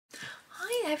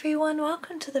everyone,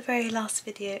 welcome to the very last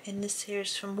video in this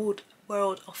series from World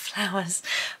of Flowers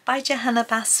by Johanna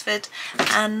Basford,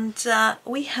 and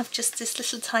we have just this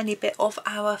little tiny bit of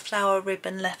our flower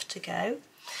ribbon left to go.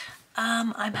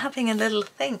 I'm having a little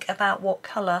think about what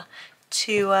colour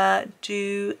to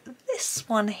do this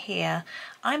one here.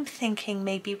 I'm thinking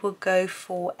maybe we'll go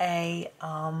for a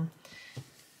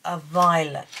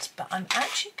violet, but I'm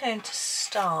actually going to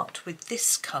start with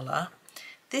this colour.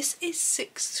 This is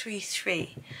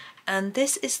 633 and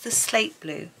this is the slate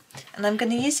blue, and I'm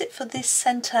going to use it for this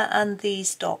centre and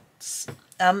these dots.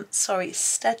 Sorry,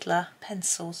 Staedtler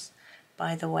pencils,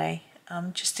 by the way,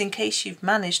 just in case you've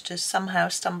managed to somehow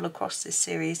stumble across this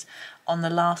series on the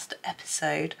last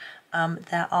episode.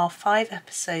 There are 5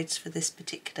 episodes for this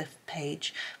particular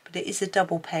page, but it is a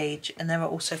double page, and there are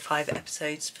also 5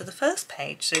 episodes for the first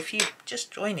page, so if you're just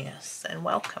joining us, then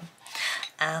welcome.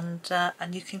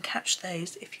 And you can catch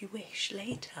those if you wish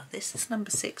later. This is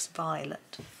number 6,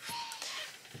 Violet.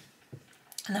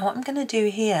 Now what I'm going to do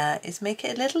here is make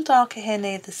it a little darker here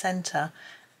near the centre,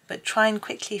 but try and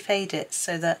quickly fade it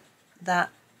so that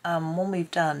one we've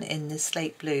done in the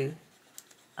slate blue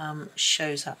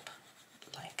shows up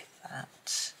like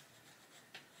that.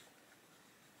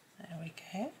 There we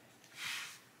go.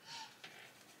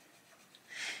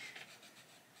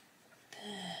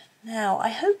 Now, I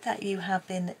hope that you have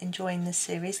been enjoying this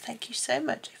series. Thank you so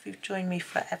much if you've joined me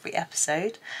for every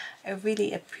episode. I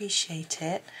really appreciate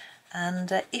it.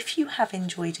 And if you have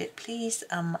enjoyed it, please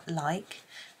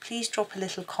please drop a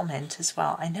little comment as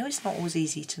well. I know it's not always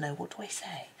easy to know, what do I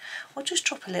say? Or just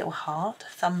drop a little heart,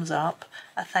 a thumbs up,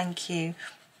 a thank you.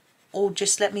 Or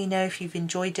just let me know if you've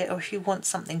enjoyed it, or if you want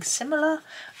something similar,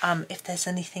 if there's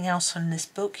anything else on this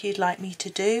book you'd like me to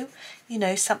do, you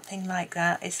know, something like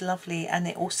that is lovely. And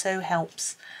it also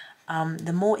helps,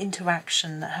 the more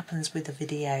interaction that happens with a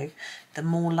video, the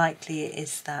more likely it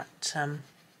is that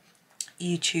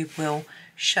YouTube will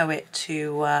show it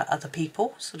to other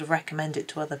people, sort of recommend it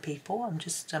to other people. I'm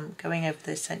just going over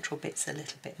those central bits a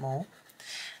little bit more.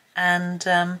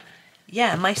 And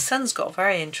yeah, my son's got a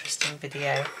very interesting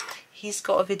video. He's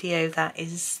got a video that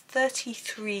is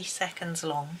 33 seconds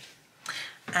long,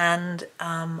 and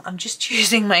I'm just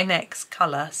choosing my next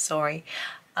colour, sorry.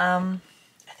 I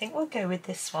think we'll go with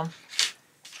this one.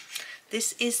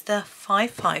 This is the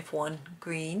 551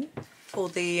 green for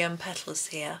the petals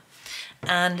here,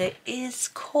 and it is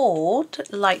called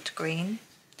light green,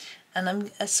 and I'm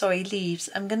sorry, leaves.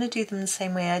 I'm going to do them the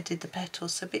same way I did the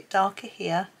petals, so a bit darker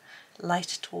here,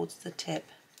 lighter towards the tip.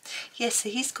 Yes, so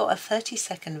he's got a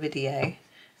 33-second video,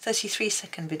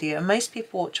 and most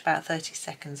people watch about 30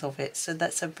 seconds of it, so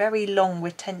that's a very long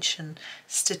retention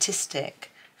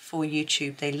statistic for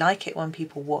YouTube. They like it when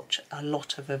people watch a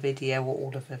lot of a video or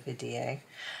all of a video.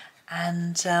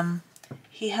 And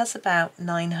he has about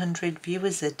 900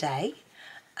 viewers a day,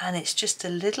 and it's just a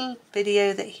little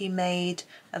video that he made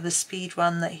of a speed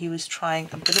run that he was trying.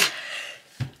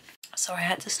 Sorry, I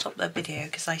had to stop that video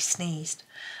because I sneezed.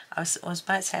 I was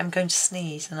about to say I'm going to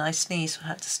sneeze, and I sneezed, so I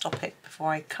had to stop it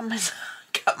before I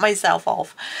cut myself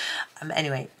off.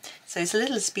 Anyway, so it's a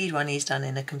little speed run he's done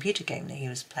in a computer game that he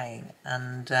was playing,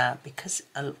 and because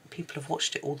people have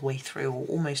watched it all the way through, or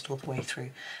almost all the way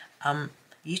through,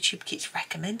 YouTube keeps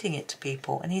recommending it to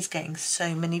people, and he's getting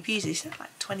so many views. He's had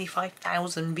like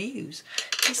 25,000 views.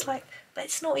 He's like, but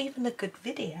it's not even a good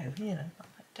video, you know. I'm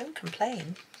like, don't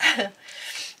complain.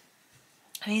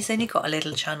 And he's only got a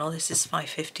little channel. This is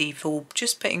 550 for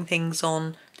just putting things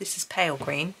on. This is pale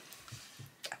green.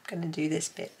 I'm going to do this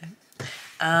bit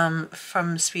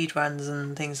from speed runs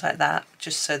and things like that,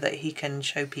 just so that he can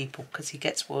show people, because he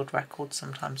gets world records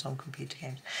sometimes on computer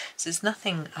games. So there's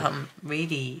nothing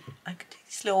really, I could do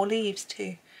these little leaves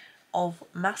too, of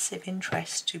massive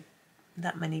interest to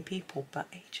that many people, but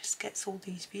he just gets all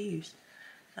these views.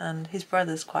 And his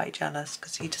brother's quite jealous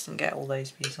because he doesn't get all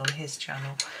those views on his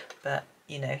channel, but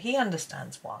you know, he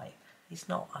understands why. He's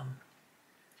not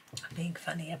being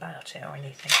funny about it or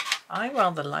anything. I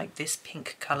rather like this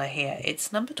pink colour here.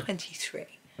 It's number 23,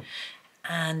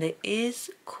 and it is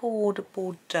called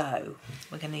Bordeaux.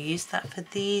 We're going to use that for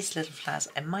these little flowers.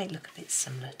 It might look a bit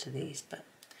similar to these, but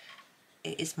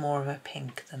it is more of a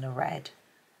pink than a red.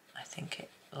 I think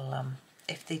it'll,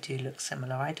 if they do look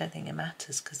similar, I don't think it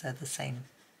matters because they're the same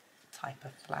type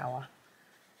of flower.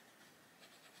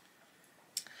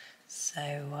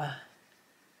 So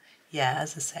yeah,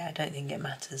 as I say, I don't think it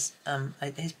matters.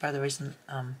 His brother isn't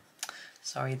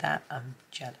sorry, that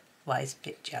jealous. Well, he's a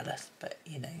bit jealous, but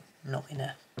you know, not in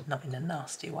a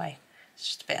nasty way. It's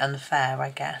just a bit unfair,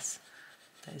 I guess,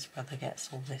 that his brother gets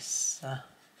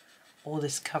all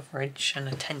this coverage and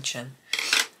attention.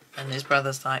 And his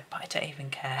brother's like, but I don't even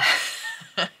care.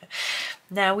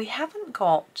 Now we haven't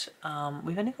got,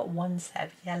 we've only got one set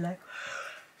of yellow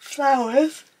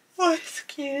flowers. Oh,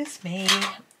 excuse me.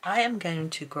 I am going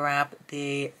to grab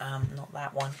the, not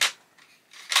that one.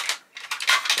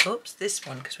 Oops, this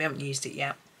one, because we haven't used it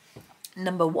yet.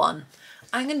 Number 1.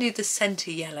 I'm going to do the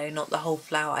centre yellow, not the whole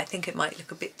flower. I think it might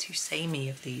look a bit too samey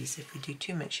of these if we do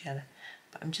too much yellow.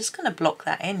 But I'm just going to block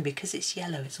that in because it's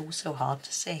yellow. It's also hard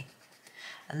to see.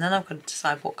 And then I've got to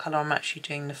decide what colour I'm actually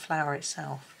doing the flower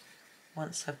itself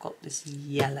once I've got this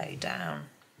yellow down.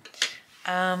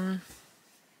 Oh,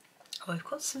 we've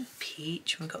got some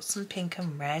peach, we've got some pink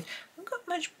and red. We've got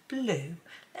much blue.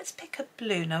 Let's pick a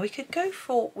blue. Now we could go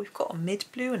for, we've got a mid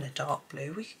blue and a dark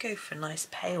blue. We could go for a nice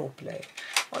pale blue.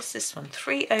 What's this one?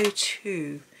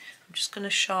 302. I'm just going to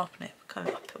sharpen it. I'll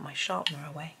put my sharpener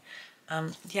away.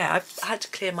 Yeah, I had to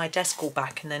clear my desk all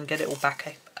back and then get it all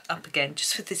back up again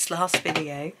just for this last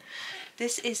video.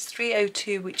 This is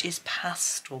 302, which is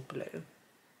pastel blue,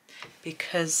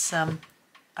 because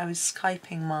I was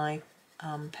Skyping my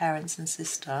parents and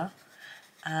sister,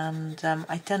 and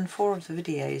I'd done 4 of the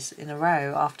videos in a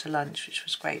row after lunch, which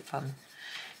was great fun.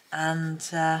 And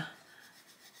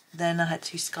then I had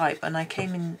to Skype, and I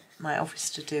came in my office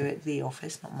to do it, the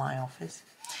office, not my office,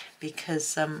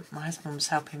 because my husband was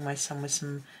helping my son with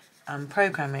some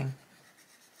programming.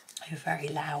 They were very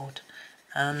loud,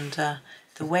 and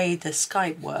the way the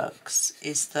Skype works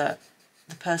is that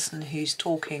the person who's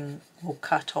talking will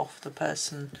cut off the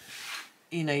person,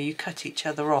 you know, you cut each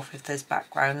other off if there's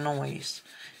background noise.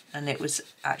 And it was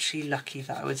actually lucky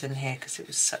that I was in here because it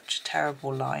was such a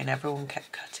terrible line. Everyone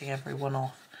kept cutting everyone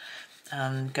off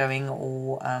and going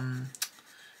all,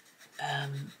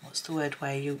 what's the word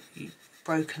where you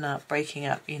breaking up,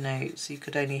 you know, so you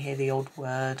could only hear the odd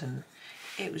word, and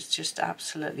it was just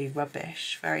absolutely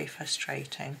rubbish, very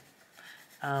frustrating.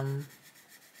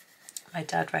 My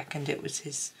dad reckoned it was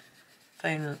his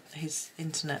phone, his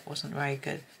internet wasn't very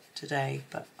good today,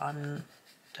 but I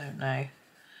don't know.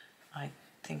 I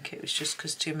think it was just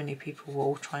because too many people were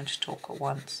all trying to talk at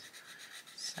once.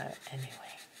 So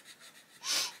anyway,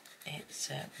 it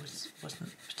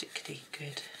wasn't particularly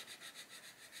good,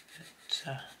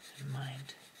 but never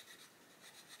mind.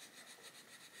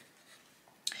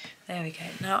 There we go.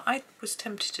 Now I was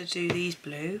tempted to do these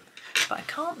blue, but I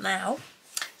can't now,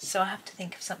 so I have to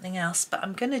think of something else. But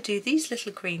I'm going to do these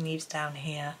little green leaves down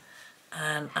here,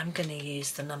 and I'm going to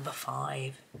use the number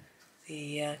 5,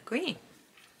 the green,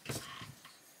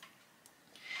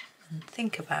 and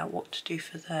think about what to do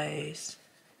for those.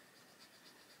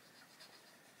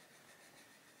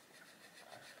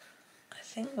 I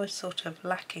think we're sort of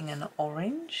lacking an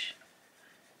orange.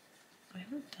 We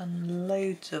haven't done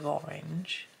loads of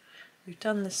orange. We've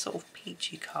done this sort of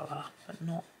peachy colour, but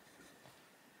not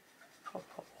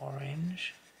proper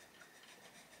orange.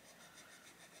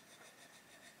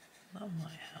 That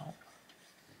might help.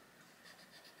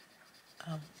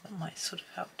 That might sort of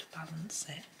help to balance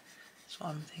it. That's what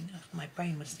I'm thinking of. My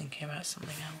brain was thinking about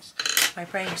something else. My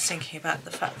brain was thinking about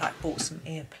the fact that I bought some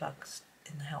earplugs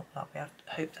in the hope that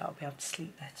I'll be able to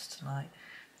sleep better tonight.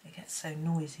 It gets so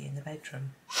noisy in the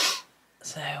bedroom.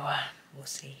 So we'll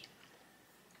see.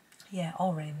 Yeah,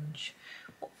 orange.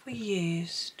 What have we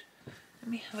used? Let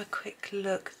me have a quick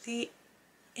look. The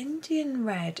Indian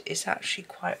red is actually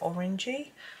quite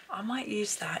orangey. I might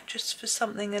use that just for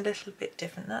something a little bit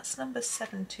different. That's number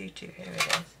 722. Here it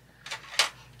is.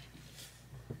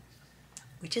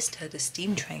 We just heard a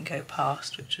steam train go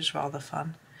past, which was rather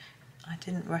fun. I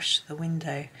didn't rush to the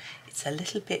window. It's a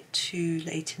little bit too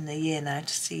late in the year now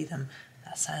to see them.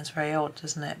 That sounds very odd,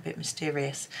 doesn't it? A bit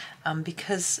mysterious.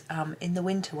 Because in the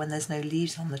winter, when there's no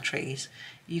leaves on the trees,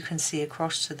 you can see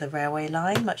across to the railway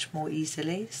line much more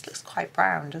easily. This looks quite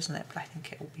brown, doesn't it? But I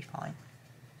think it will be fine.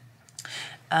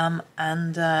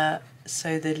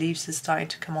 So the leaves are starting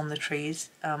to come on the trees,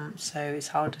 so it's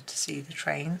harder to see the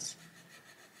trains.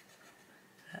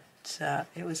 But,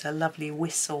 it was a lovely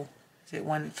whistle as it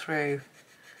went through.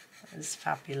 It was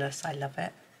fabulous. I love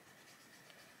it.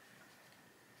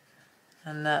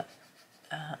 And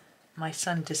my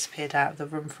son disappeared out of the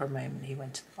room for a moment. He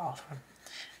went to the bathroom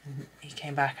and he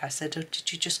came back. I said, "Oh,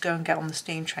 did you just go and get on the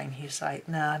steam train?" He was like,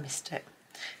 "No, I missed it."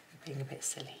 You're being a bit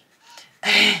silly.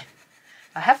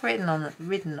 I have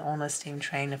ridden on a steam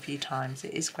train a few times.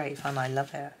 It is great fun. I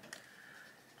love it.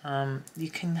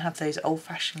 You can have those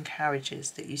old-fashioned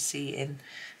carriages that you see in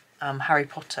Harry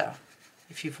Potter,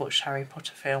 if you've watched Harry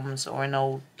Potter films, or in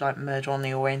old like Murder on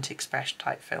the Orient Express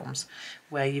type films,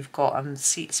 where you've got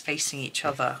seats facing each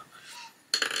other.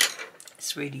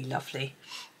 It's really lovely,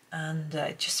 and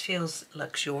it just feels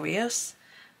luxurious,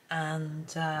 and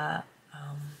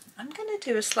I'm going to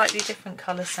do a slightly different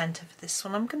colour centre for this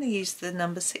one. I'm going to use the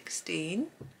number 16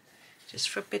 just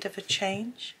for a bit of a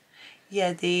change.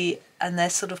 Yeah, and they're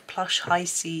sort of plush high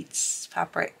seats,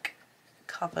 fabric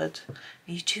covered.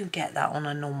 You do get that on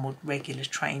a normal regular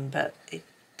train, but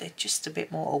they're just a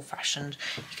bit more old-fashioned.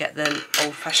 You get the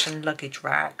old-fashioned luggage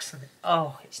racks, and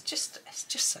oh, it's just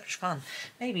such fun.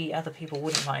 Maybe other people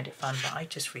wouldn't find it fun, but I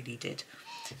just really did.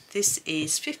 This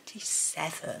is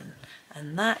 57,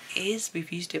 and that is,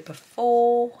 we've used it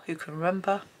before, who can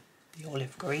remember? The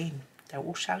olive green. Don't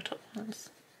all shout at once.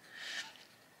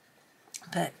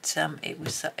 But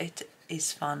it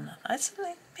is fun. I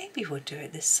think maybe we'll do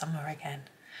it this summer again.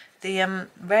 The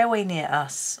railway near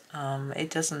us, it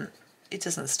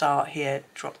doesn't start here.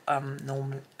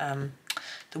 The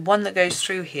one that goes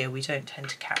through here we don't tend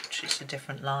to catch. It's a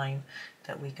different line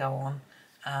that we go on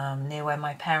near where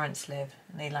my parents live,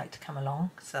 and they like to come along,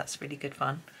 so that's really good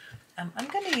fun. I'm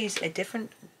going to use a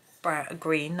different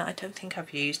green that I don't think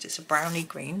I've used. It's a browny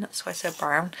green, that's why I said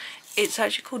brown. It's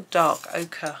actually called dark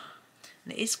ochre,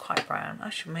 and it is quite brown.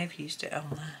 I should maybe have used it on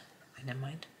there. Oh, never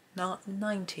mind.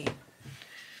 19.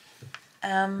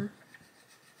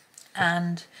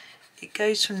 And it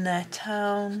goes from their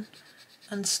town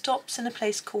and stops in a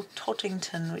place called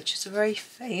Toddington, which is a very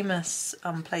famous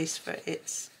place for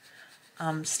its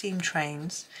steam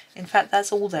trains. In fact,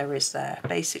 that's all there is there.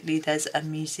 Basically, there's a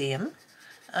museum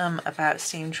about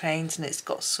steam trains, and it's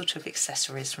got sort of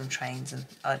accessories from trains and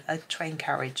a train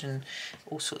carriage and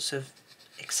all sorts of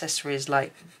accessories,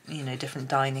 like, you know, different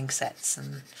dining sets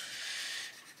and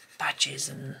badges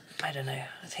and I don't know,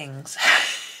 things.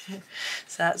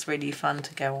 So that's really fun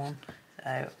to go on.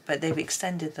 But they've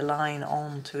extended the line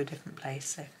on to a different place,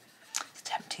 so it's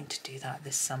tempting to do that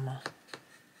this summer.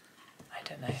 I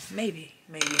don't know, maybe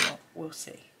not, we'll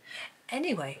see.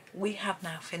 Anyway, we have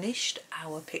now finished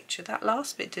our picture. That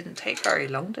last bit didn't take very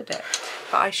long, did it?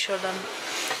 But I shall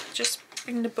just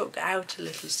bring the book out a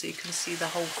little so you can see the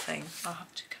whole thing. I'll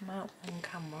have to come out on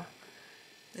camera.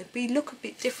 We look a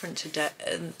bit different today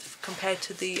compared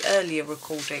to the earlier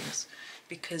recordings,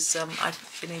 because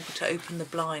I've been able to open the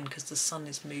blind because the sun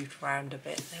has moved around a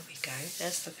bit. There we go,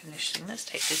 there's the finished thing. Let's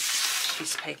take this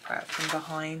piece of paper out from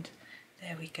behind.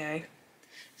 There we go.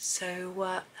 So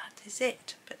that is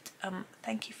it. But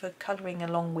thank you for colouring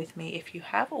along with me if you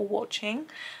have, or watching.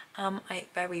 I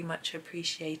very much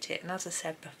appreciate it, and as I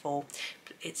said before,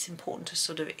 it's important to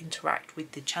sort of interact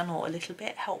with the channel a little bit.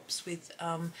 It helps with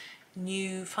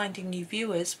finding new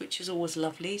viewers, which is always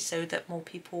lovely, so that more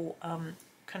people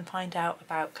can find out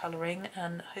about colouring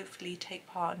and hopefully take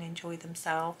part and enjoy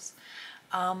themselves.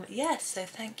 Yes, so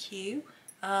thank you.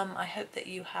 I hope that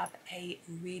you have a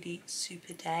really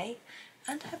super day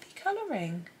and happy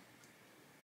colouring.